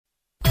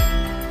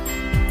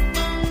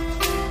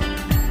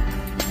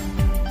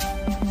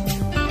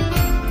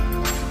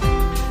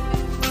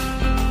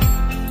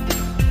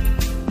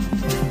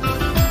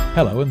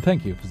Hello and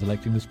thank you for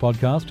selecting this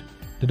podcast.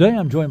 Today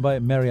I'm joined by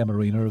Mary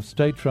Amerena of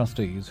State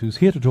Trustees, who's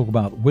here to talk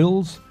about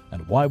wills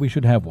and why we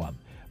should have one.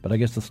 But I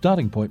guess the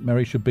starting point,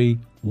 Mary, should be,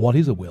 what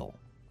is a will?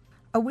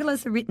 A will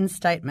is a written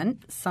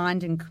statement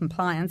signed in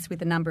compliance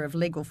with a number of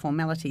legal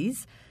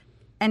formalities,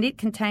 and it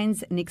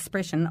contains an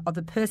expression of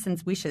a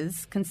person's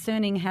wishes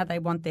concerning how they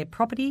want their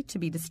property to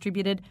be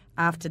distributed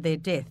after their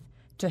death,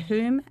 to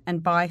whom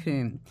and by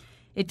whom.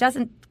 It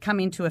doesn't come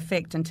into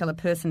effect until a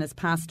person has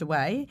passed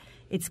away.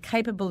 It's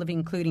capable of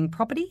including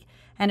property,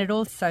 and it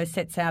also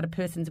sets out a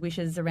person's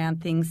wishes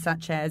around things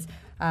such as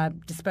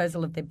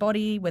disposal of their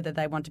body, whether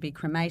they want to be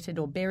cremated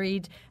or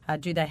buried,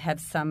 do they have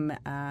some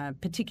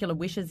particular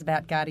wishes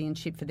about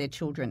guardianship for their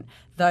children.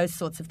 Those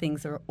sorts of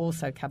things are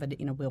also covered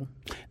in a will.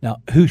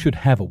 Now, who should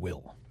have a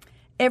will?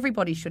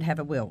 Everybody should have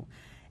a will.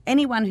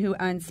 Anyone who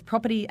owns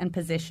property and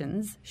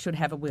possessions should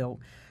have a will.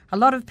 A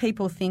lot of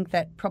people think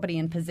that property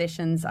and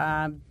possessions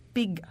are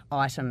big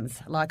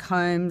items like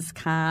homes,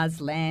 cars,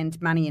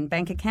 land, money and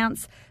bank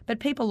accounts, but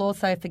people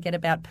also forget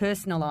about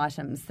personal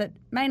items that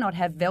may not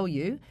have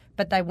value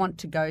but they want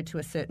to go to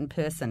a certain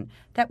person.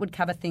 That would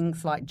cover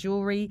things like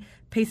jewellery,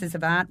 pieces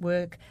of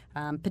artwork,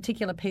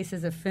 particular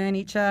pieces of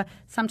furniture.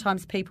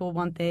 Sometimes people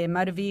want their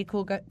motor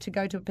vehicle to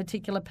go to a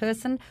particular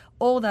person.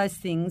 All those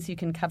things you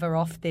can cover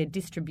off their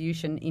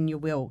distribution in your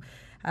will.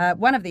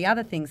 One of the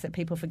other things that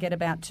people forget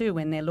about too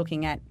when they're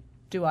looking at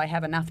do I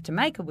have enough to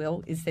make a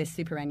will is their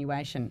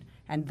superannuation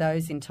and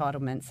those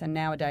entitlements. And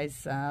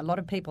nowadays, a lot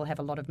of people have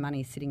a lot of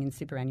money sitting in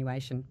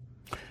superannuation.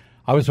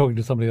 I was talking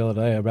to somebody the other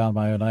day around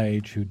my own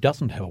age who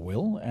doesn't have a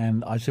will,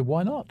 and I said,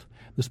 why not?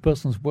 This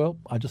person's, well,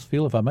 I just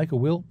feel if I make a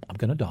will, I'm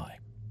going to die.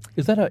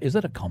 Is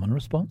that a common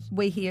response?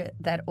 We hear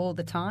that all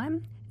the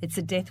time. It's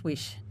a death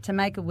wish. To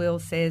make a will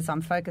says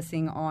I'm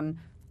focusing on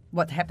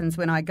what happens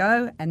when I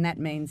go, and that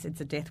means it's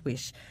a death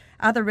wish.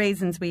 Other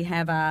reasons we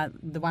have are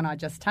the one I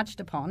just touched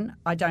upon.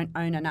 I don't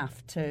own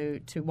enough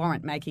to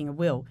warrant making a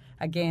will.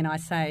 Again, I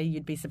say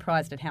you'd be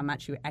surprised at how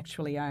much you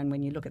actually own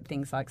when you look at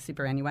things like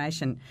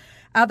superannuation.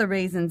 Other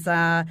reasons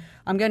are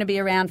I'm going to be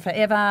around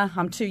forever,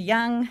 I'm too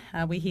young.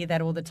 We hear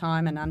that all the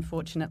time, and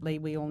unfortunately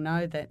we all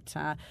know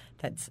that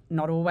that's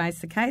not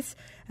always the case.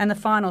 And the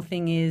final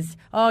thing is,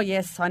 oh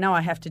yes, I know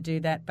I have to do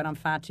that, but I'm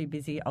far too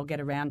busy. I'll get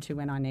around to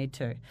when I need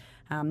to.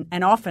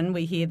 And often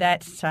we hear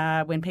that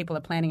when people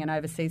are planning an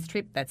overseas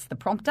trip, that's the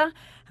prompter,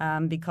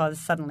 because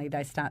suddenly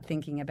they start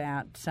thinking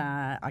about,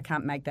 I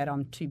can't make that,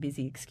 I'm too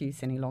busy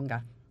excuse any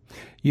longer.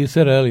 You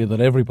said earlier that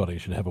everybody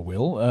should have a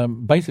will.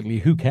 Basically,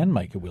 who can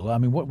make a will? I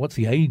mean, what's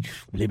the age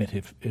limit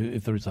if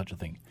there is such a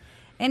thing?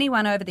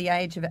 Anyone over the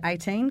age of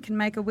 18 can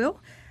make a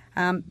will.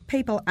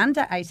 People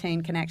under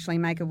 18 can actually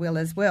make a will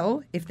as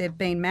well if they've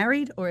been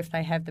married or if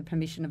they have the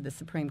permission of the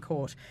Supreme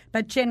Court.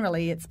 But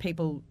generally it's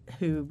people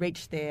who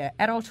reach their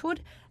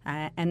adulthood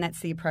and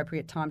that's the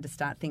appropriate time to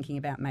start thinking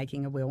about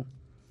making a will.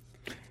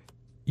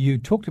 You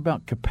talked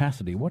about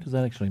capacity. What does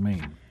that actually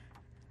mean?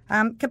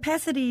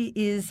 Capacity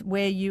is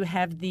where you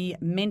have the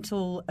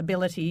mental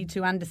ability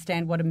to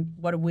understand what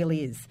a will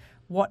is,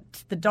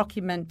 what the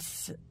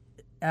document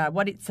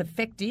what its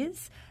effect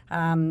is.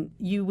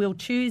 You will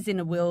choose in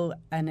a will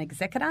an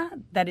executor.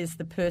 That is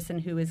the person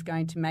who is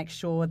going to make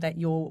sure that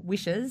your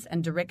wishes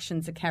and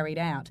directions are carried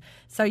out.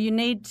 So you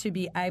need to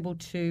be able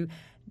to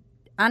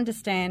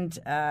understand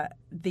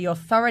the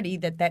authority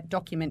that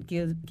document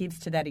gives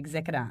to that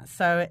executor.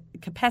 So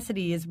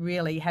capacity is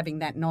really having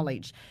that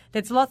knowledge.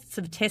 There's lots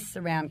of tests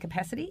around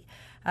capacity.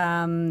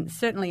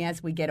 Certainly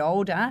as we get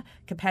older,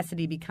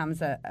 capacity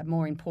becomes a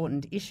more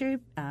important issue.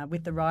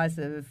 With the rise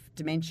of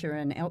dementia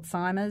and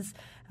Alzheimer's,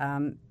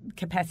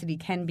 capacity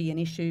can be an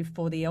issue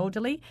for the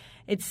elderly.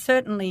 It's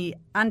certainly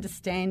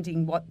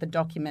understanding what the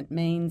document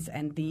means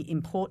and the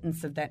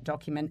importance of that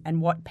document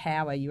and what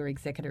power your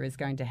executor is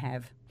going to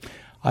have.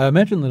 I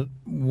imagine that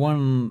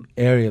one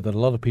area that a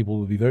lot of people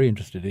will be very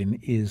interested in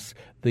is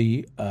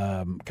the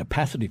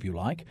capacity, if you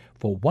like,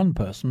 for one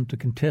person to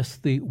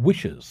contest the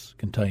wishes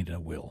contained in a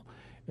will.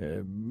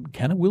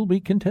 Can a will be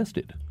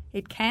contested?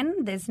 It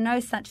can. There's no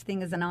such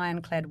thing as an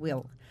ironclad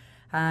will.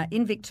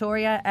 In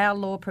Victoria, our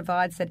law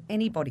provides that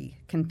anybody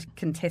can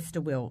contest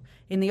a will.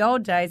 In the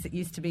old days, it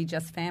used to be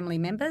just family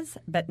members,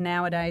 but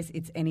nowadays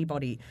it's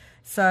anybody.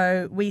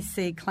 So we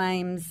see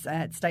claims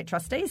at State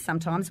Trustees.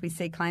 Sometimes we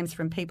see claims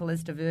from people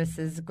as diverse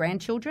as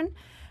grandchildren.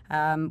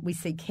 We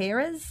see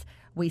carers.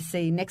 We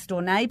see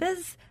next-door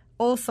neighbours.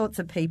 All sorts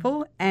of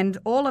people, and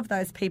all of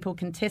those people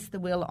contest the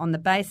will on the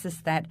basis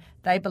that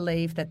they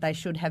believe that they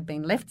should have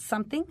been left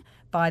something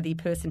by the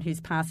person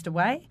who's passed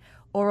away,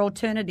 or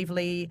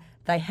alternatively,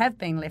 they have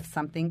been left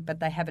something but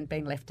they haven't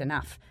been left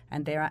enough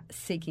and they're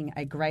seeking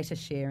a greater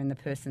share in the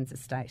person's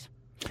estate.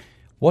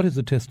 What is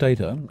a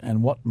testator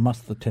and what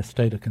must the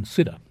testator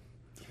consider?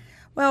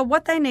 Well,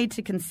 what they need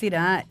to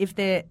consider if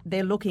they're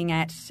looking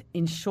at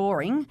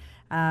ensuring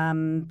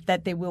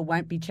that their will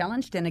won't be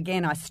challenged, and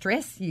again I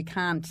stress you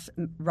can't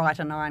write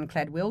an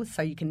ironclad will,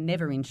 so you can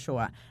never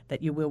ensure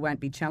that your will won't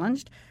be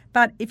challenged.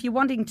 But if you're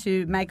wanting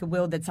to make a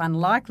will that's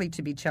unlikely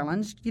to be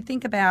challenged, you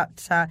think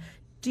about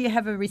do you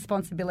have a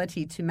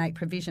responsibility to make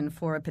provision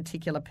for a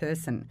particular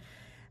person?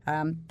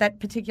 That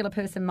particular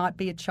person might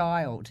be a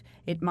child.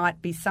 It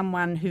might be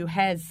someone who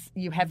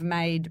you have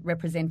made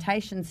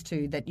representations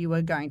to that you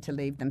are going to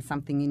leave them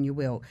something in your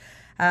will.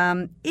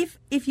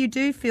 If you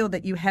do feel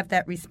that you have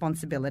that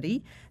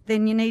responsibility,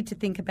 then you need to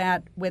think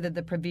about whether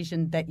the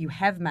provision that you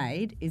have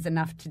made is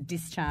enough to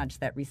discharge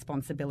that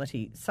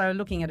responsibility. So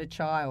looking at a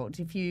child,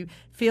 if you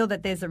feel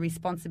that there's a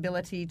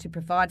responsibility to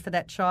provide for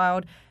that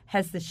child,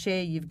 has the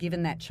share you've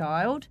given that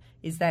child,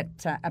 is that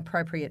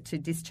appropriate to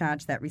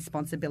discharge that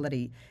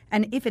responsibility?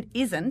 And if it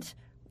isn't,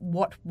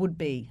 what would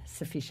be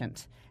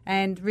sufficient?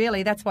 And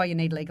really, that's why you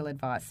need legal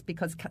advice,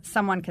 because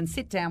someone can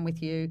sit down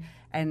with you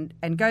and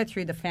go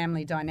through the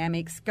family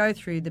dynamics, go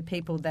through the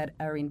people that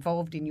are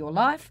involved in your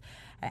life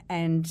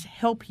and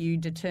help you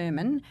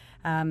determine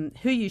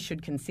who you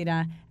should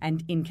consider,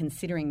 and in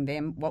considering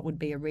them, what would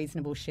be a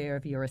reasonable share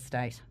of your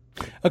estate.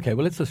 Okay,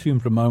 well, let's assume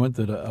for a moment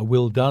that a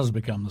will does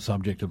become the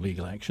subject of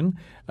legal action.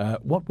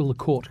 What will the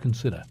court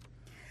consider?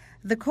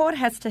 The court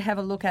has to have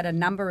a look at a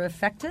number of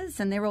factors,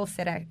 and they're all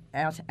set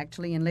out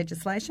actually in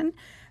legislation.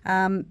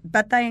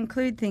 But they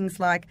include things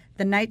like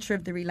the nature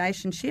of the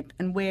relationship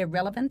and, where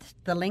relevant,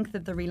 the length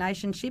of the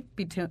relationship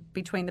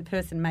between the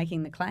person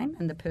making the claim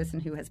and the person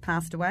who has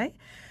passed away.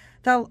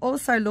 They'll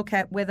also look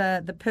at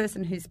whether the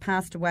person who's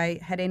passed away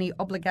had any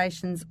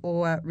obligations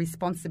or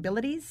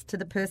responsibilities to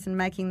the person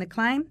making the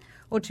claim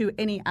or to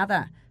any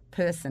other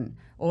person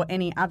or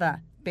any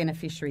other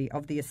beneficiary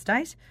of the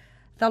estate.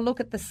 They'll look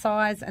at the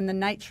size and the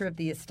nature of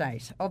the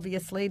estate.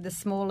 Obviously, the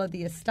smaller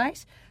the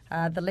estate,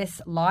 the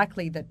less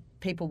likely that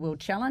people will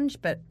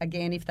challenge. But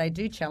again, if they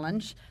do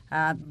challenge,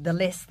 the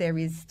less there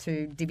is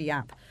to divvy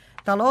up.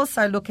 They'll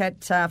also look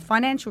at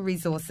financial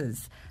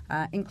resources,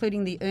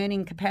 including the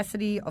earning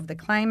capacity of the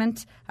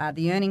claimant,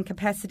 the earning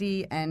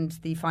capacity and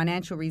the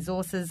financial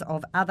resources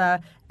of other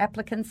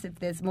applicants, if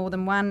there's more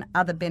than one,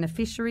 other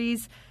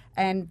beneficiaries.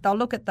 And they'll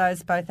look at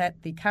those both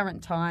at the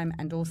current time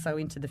and also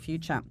into the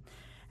future.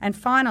 And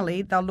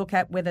finally, they'll look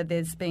at whether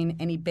there's been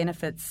any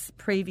benefits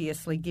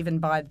previously given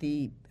by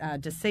the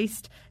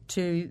deceased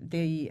to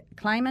the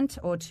claimant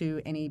or to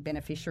any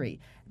beneficiary.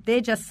 They're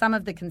just some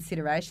of the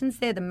considerations.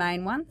 They're the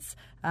main ones.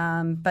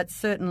 But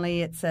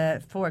certainly it's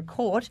for a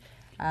court,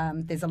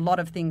 there's a lot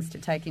of things to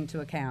take into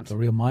account. It's a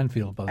real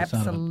minefield by the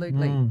sound of it.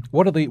 Absolutely.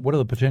 What are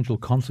the potential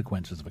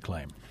consequences of a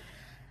claim?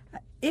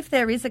 If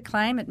there is a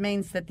claim, it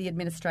means that the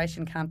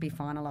administration can't be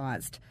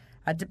finalised.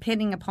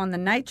 Depending upon the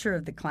nature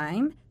of the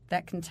claim,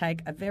 that can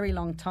take a very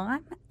long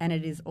time, and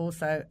it is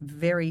also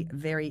very,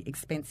 very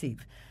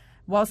expensive.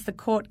 Whilst the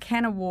court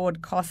can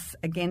award costs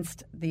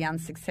against the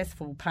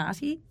unsuccessful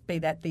party, be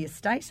that the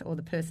estate or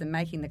the person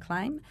making the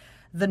claim,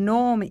 the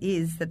norm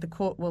is that the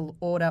court will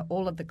order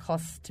all of the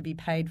costs to be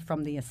paid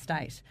from the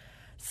estate.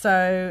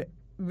 So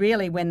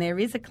really, when there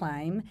is a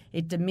claim,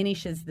 it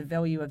diminishes the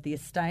value of the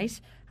estate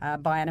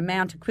by an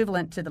amount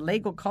equivalent to the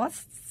legal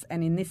costs.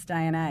 And in this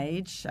day and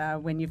age,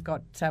 when you've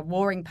got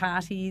warring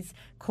parties,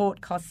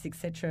 court costs,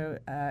 etc.,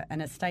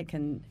 an estate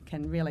can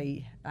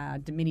really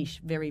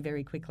diminish very,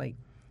 very quickly.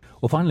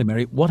 Well, finally,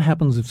 Mary, what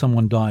happens if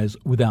someone dies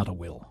without a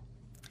will?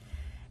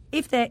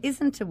 If there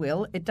isn't a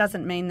will, it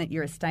doesn't mean that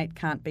your estate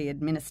can't be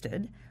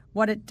administered.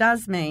 What it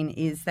does mean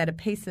is that a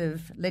piece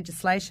of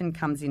legislation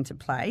comes into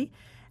play,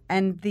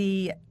 and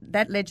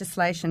that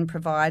legislation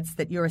provides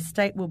that your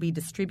estate will be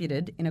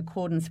distributed in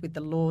accordance with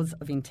the laws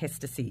of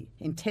intestacy,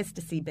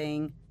 intestacy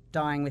being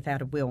dying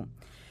without a will.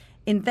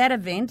 In that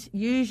event,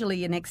 usually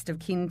your next of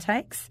kin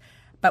takes,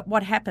 but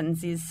what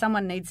happens is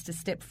someone needs to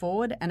step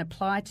forward and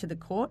apply to the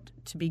court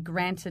to be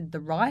granted the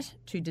right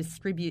to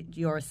distribute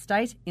your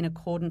estate in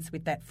accordance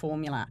with that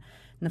formula.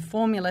 And the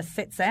formula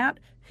sets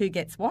out who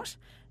gets what.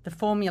 The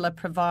formula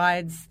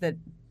provides that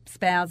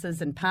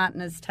spouses and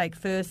partners take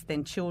first,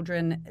 then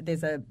children.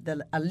 There's a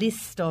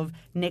list of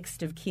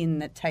next of kin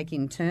that take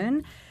in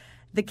turn.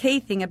 The key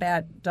thing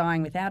about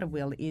dying without a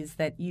will is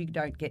that you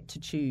don't get to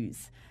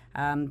choose.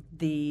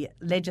 The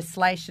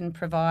legislation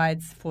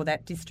provides for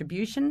that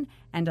distribution,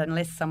 and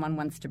unless someone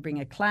wants to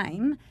bring a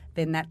claim,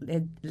 then that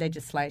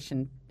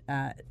legislation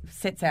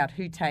sets out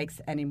who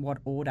takes and in what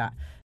order.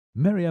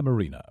 Mary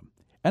Amerena.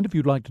 And if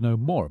you'd like to know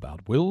more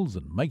about wills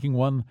and making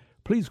one,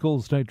 please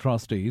call State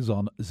Trustees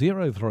on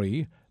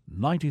 03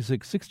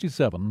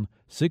 9667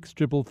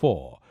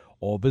 6444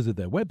 or visit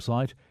their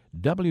website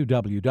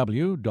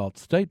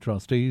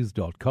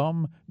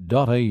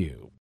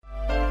www.statetrustees.com.au.